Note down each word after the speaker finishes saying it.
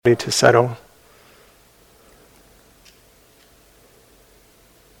to settle.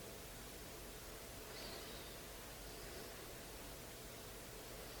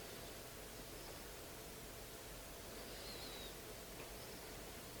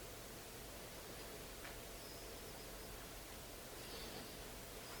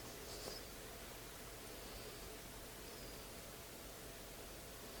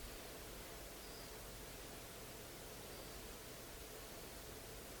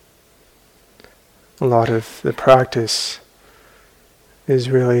 A lot of the practice is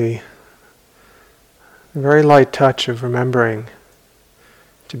really a very light touch of remembering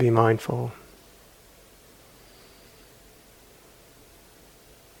to be mindful.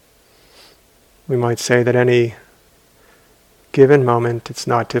 We might say that any given moment, it's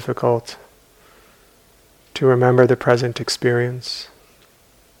not difficult to remember the present experience.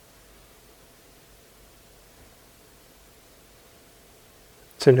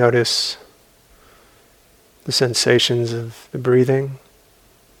 To notice the sensations of the breathing.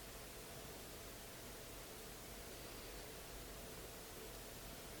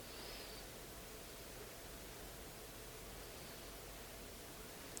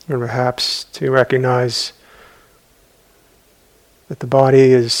 Or perhaps to recognize that the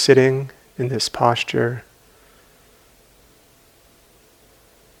body is sitting in this posture.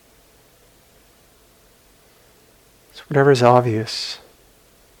 So whatever is obvious.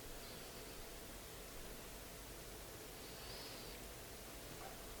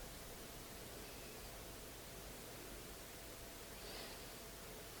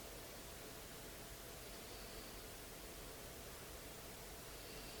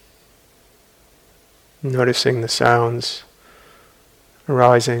 Noticing the sounds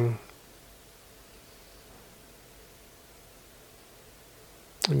arising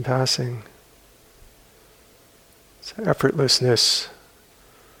and passing. It's the effortlessness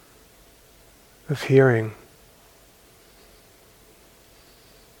of hearing.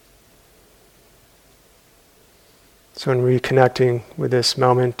 So in reconnecting with this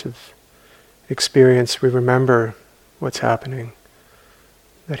moment of experience, we remember what's happening,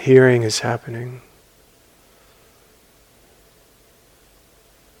 that hearing is happening.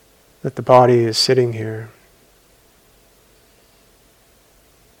 That the body is sitting here.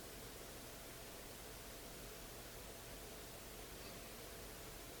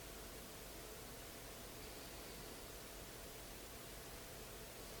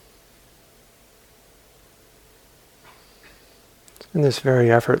 And this very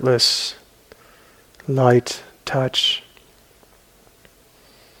effortless, light touch,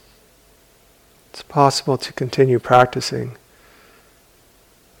 it's possible to continue practicing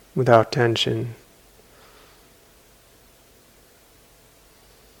without tension.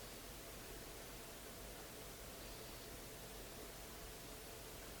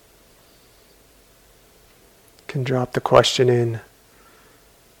 Can drop the question in,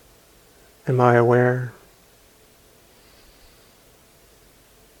 am I aware?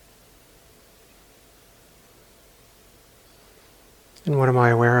 And what am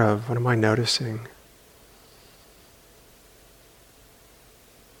I aware of? What am I noticing?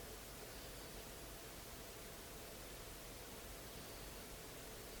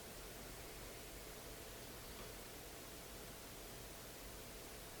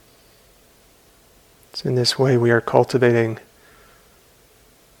 So in this way we are cultivating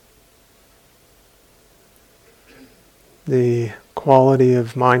the quality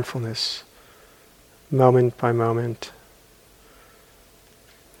of mindfulness, moment by moment,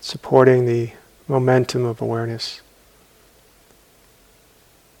 supporting the momentum of awareness.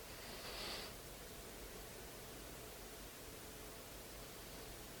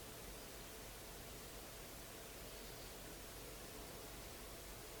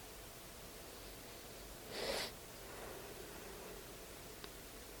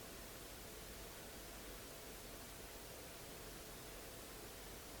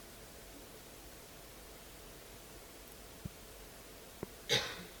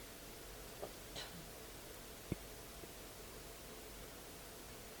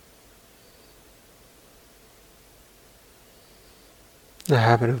 The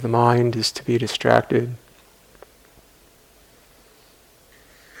habit of the mind is to be distracted.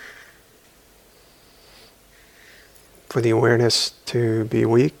 For the awareness to be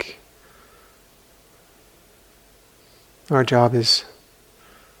weak. Our job is,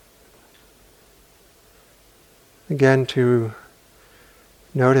 again, to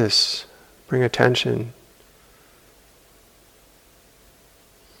notice, bring attention.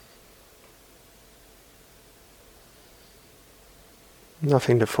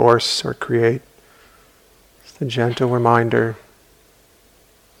 Nothing to force or create. Just a gentle reminder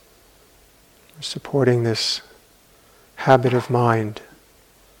supporting this habit of mind,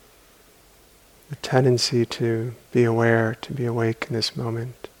 the tendency to be aware, to be awake in this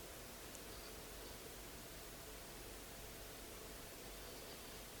moment.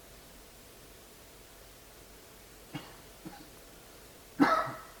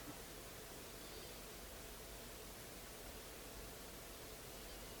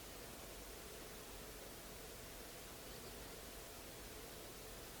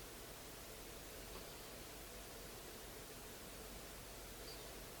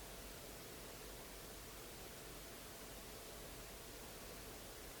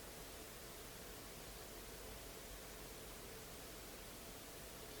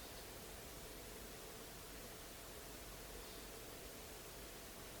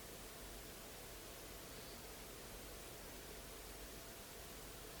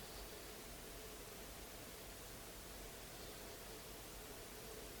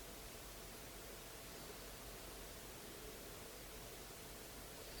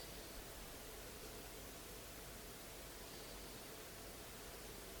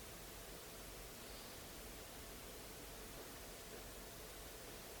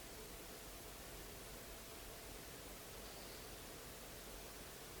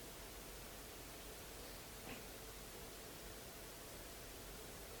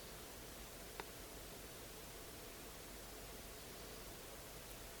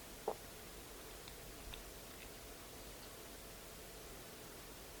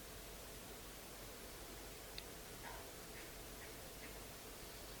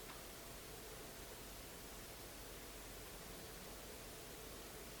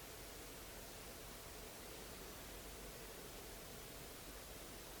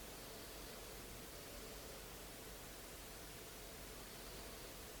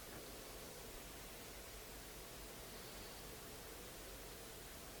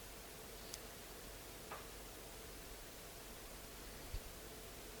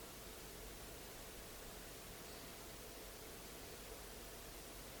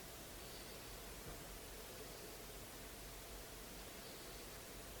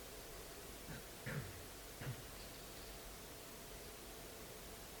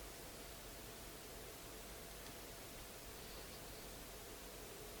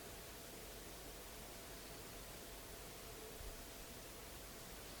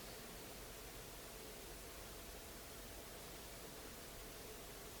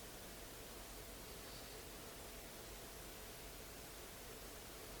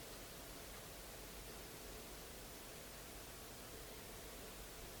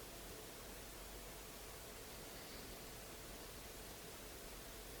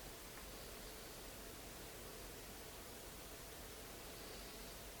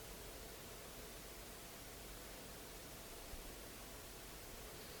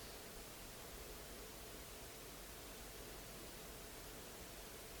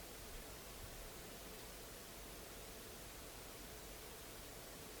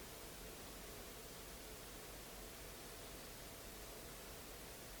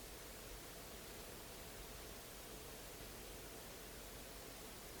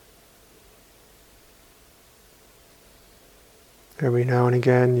 Every now and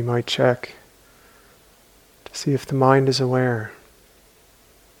again you might check to see if the mind is aware.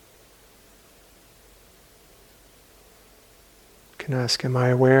 You can ask, am I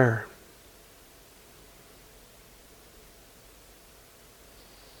aware?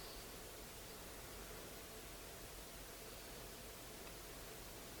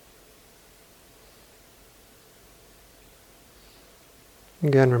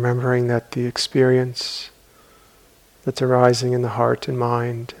 Again, remembering that the experience that's arising in the heart and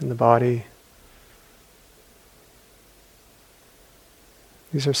mind and the body,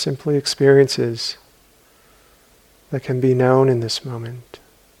 these are simply experiences that can be known in this moment.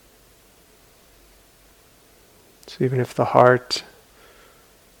 So even if the heart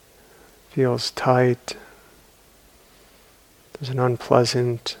feels tight, there's an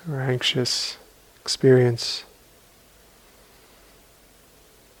unpleasant or anxious experience,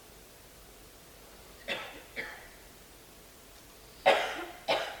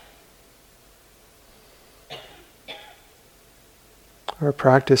 our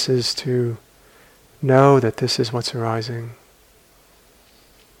practice is to know that this is what's arising.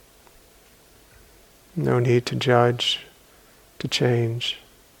 No need to judge, to change.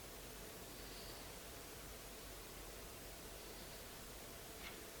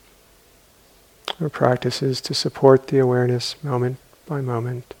 Our practice is to support the awareness moment by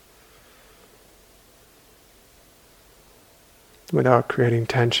moment without creating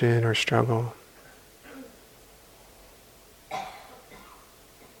tension or struggle.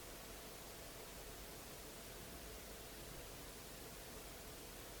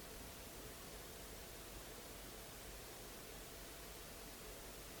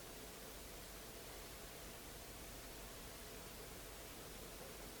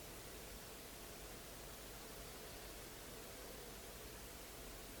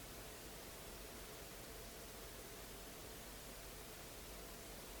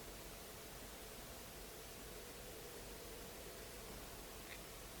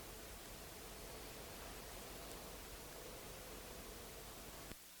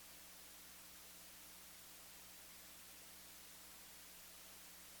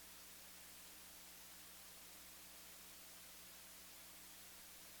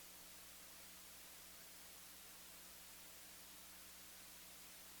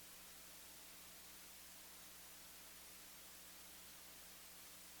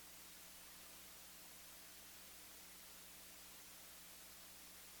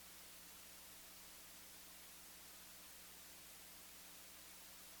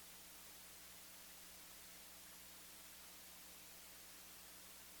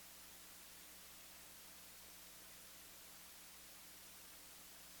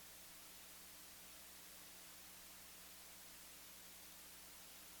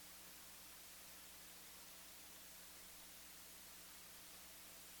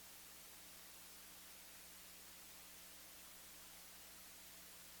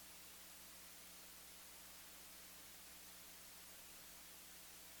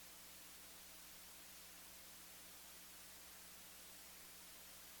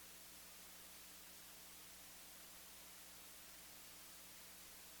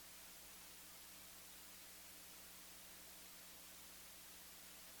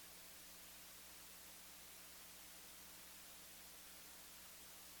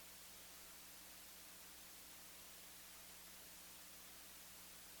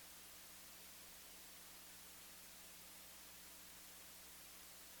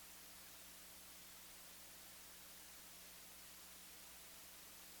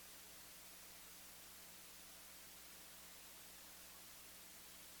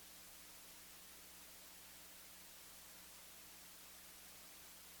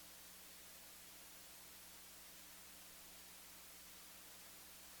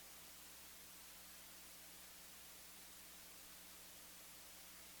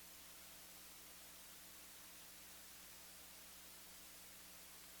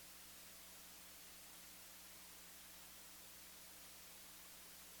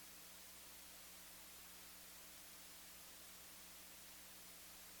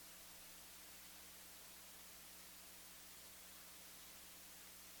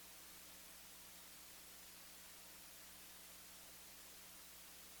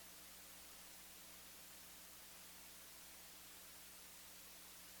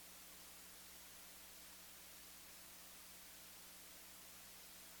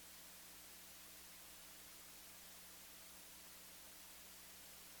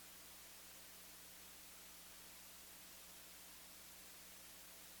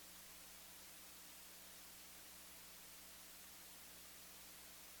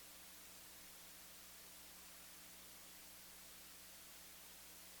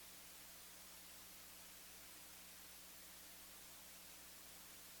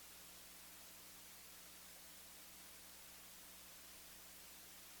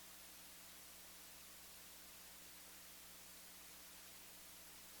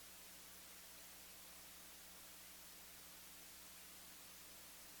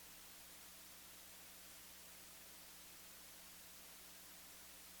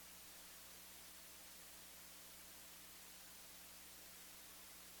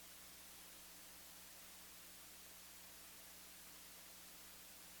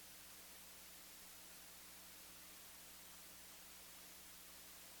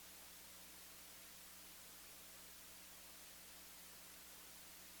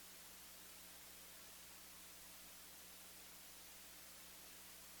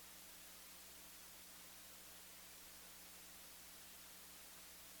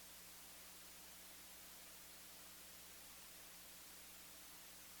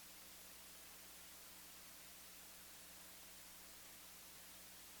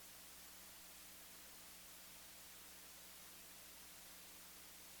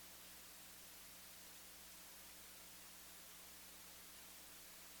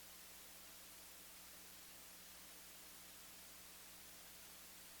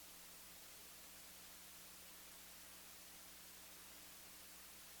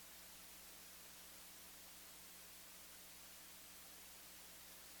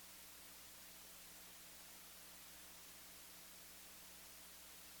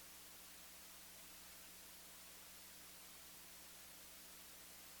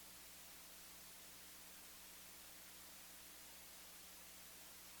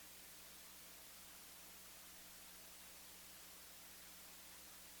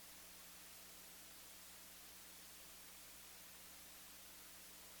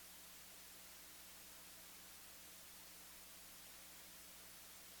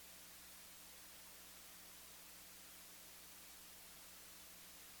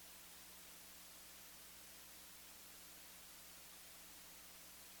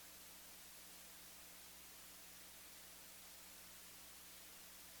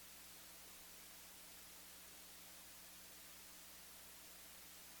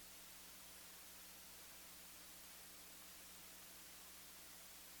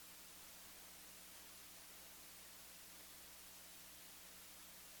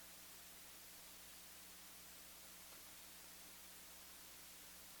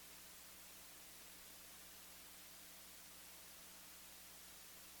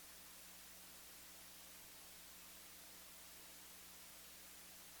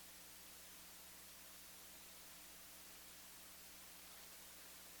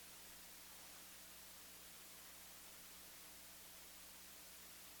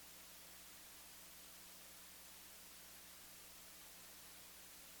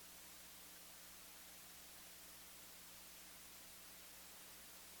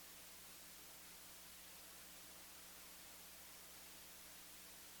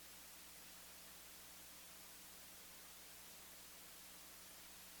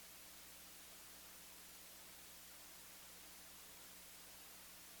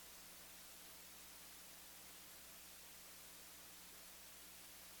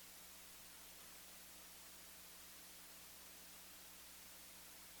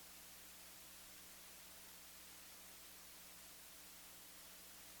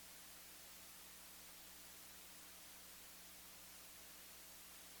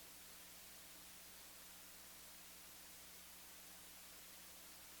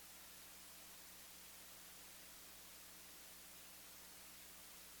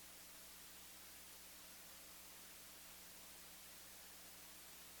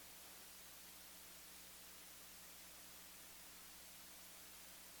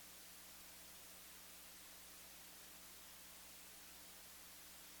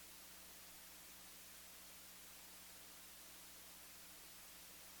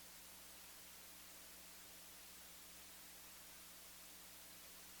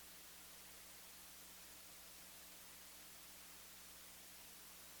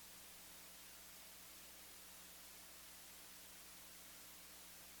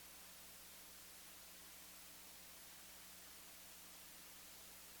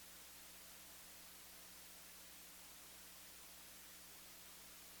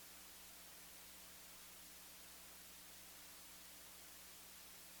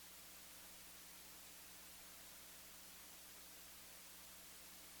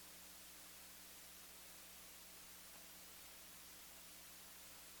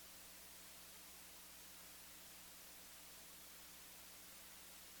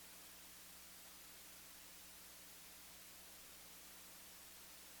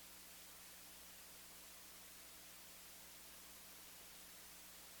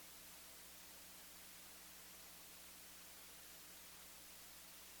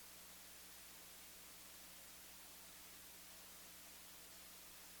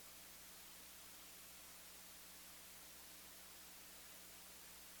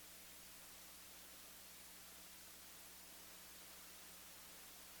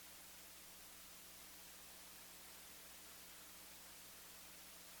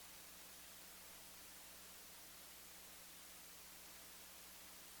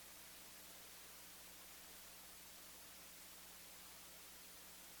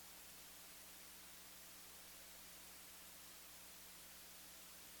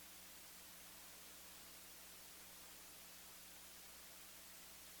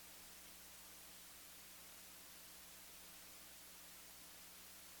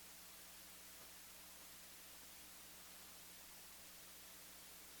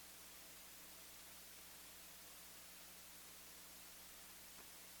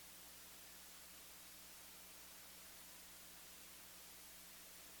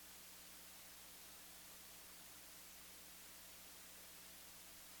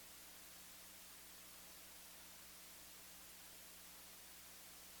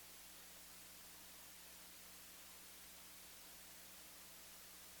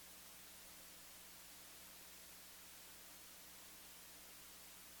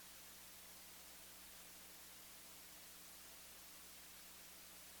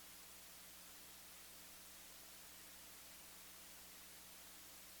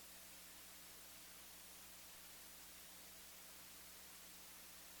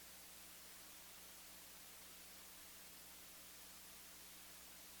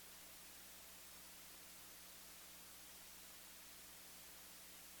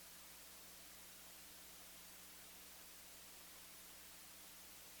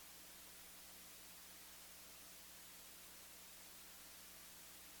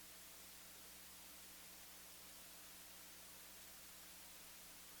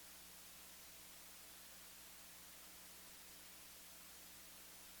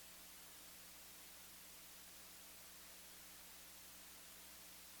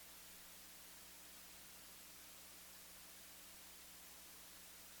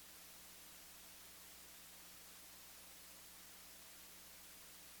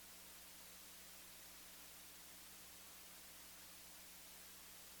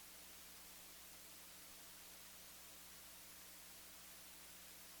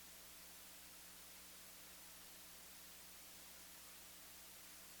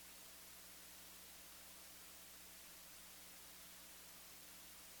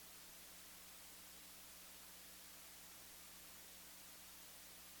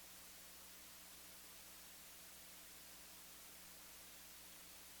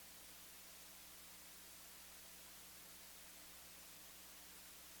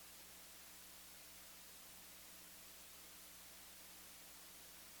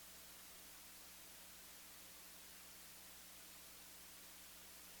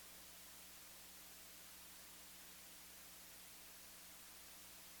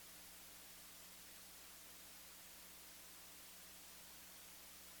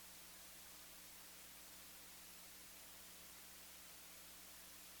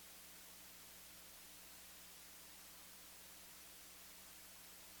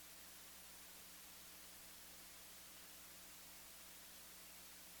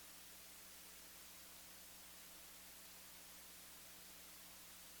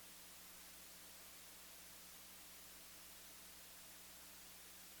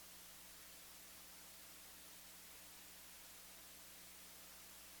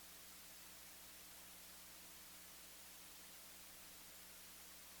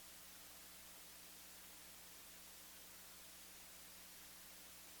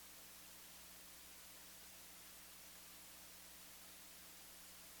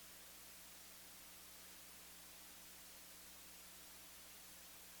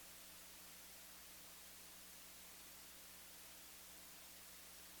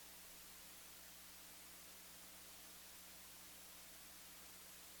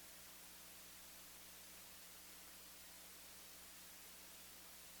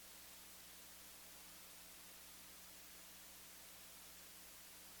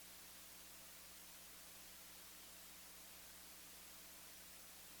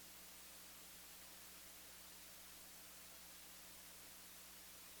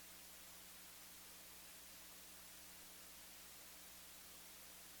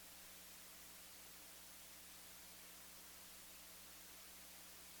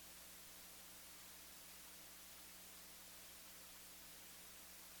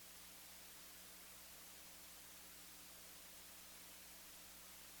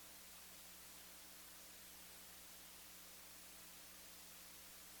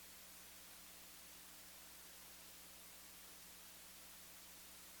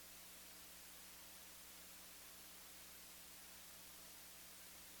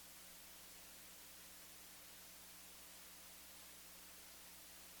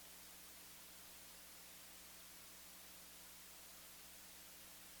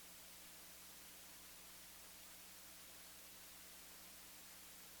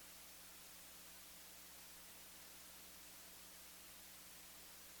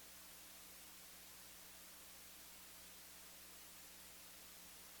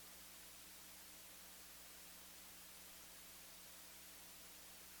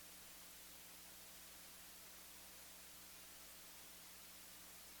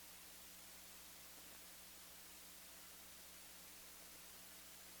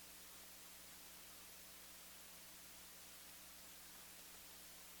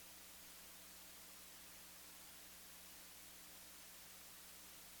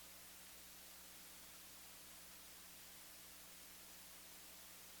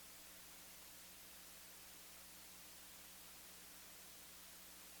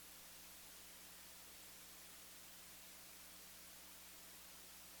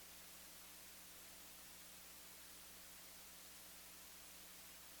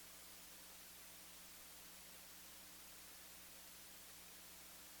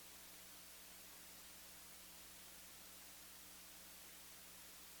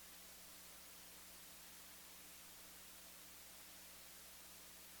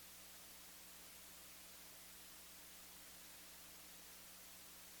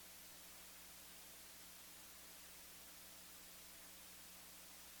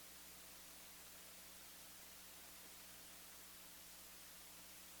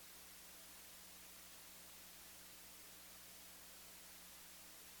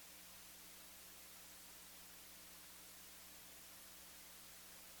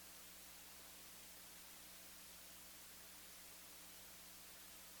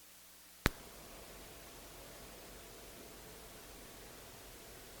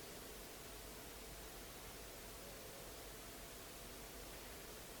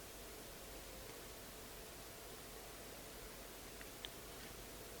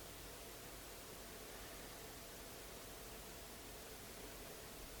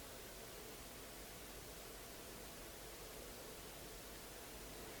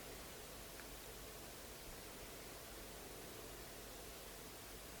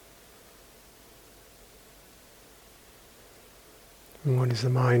 And what is the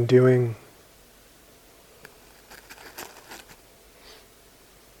mind doing?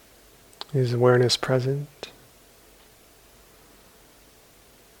 Is awareness present?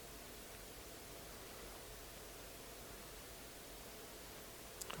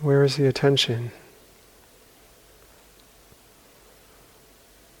 Where is the attention?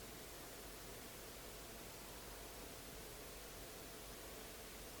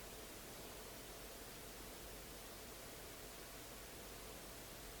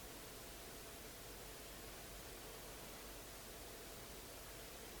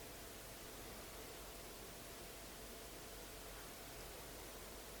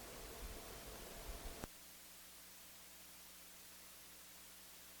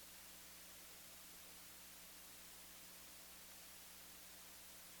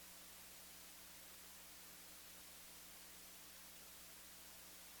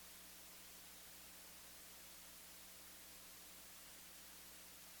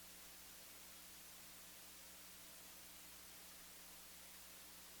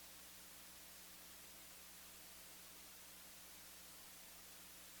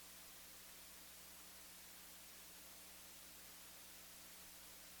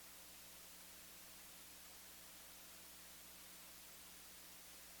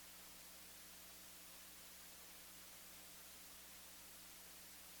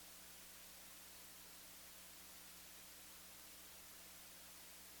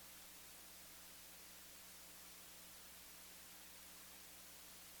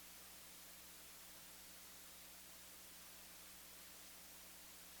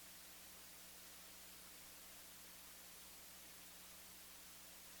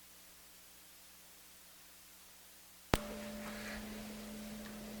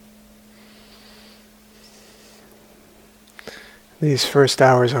 These first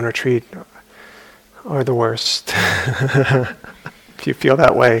hours on retreat are the worst. If you feel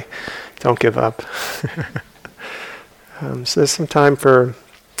that way, don't give up. So there's some time for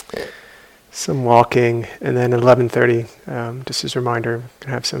some walking, and then at 11:30, just as a reminder, we're going to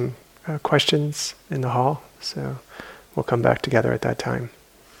have some questions in the hall, so we'll come back together at that time.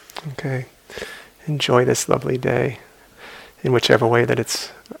 Okay. Enjoy this lovely day in whichever way that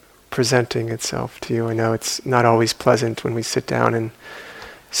it's presenting itself to you. I know it's not always pleasant when we sit down and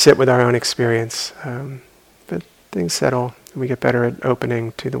sit with our own experience, but things settle and we get better at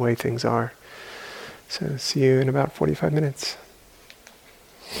opening to the way things are. So see you in about 45 minutes.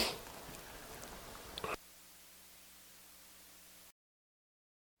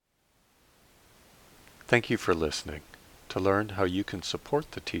 Thank you for listening. To learn how you can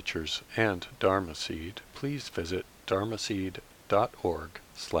support the teachers and Dharma Seed, please visit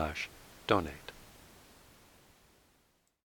dharmaseed.org/donate.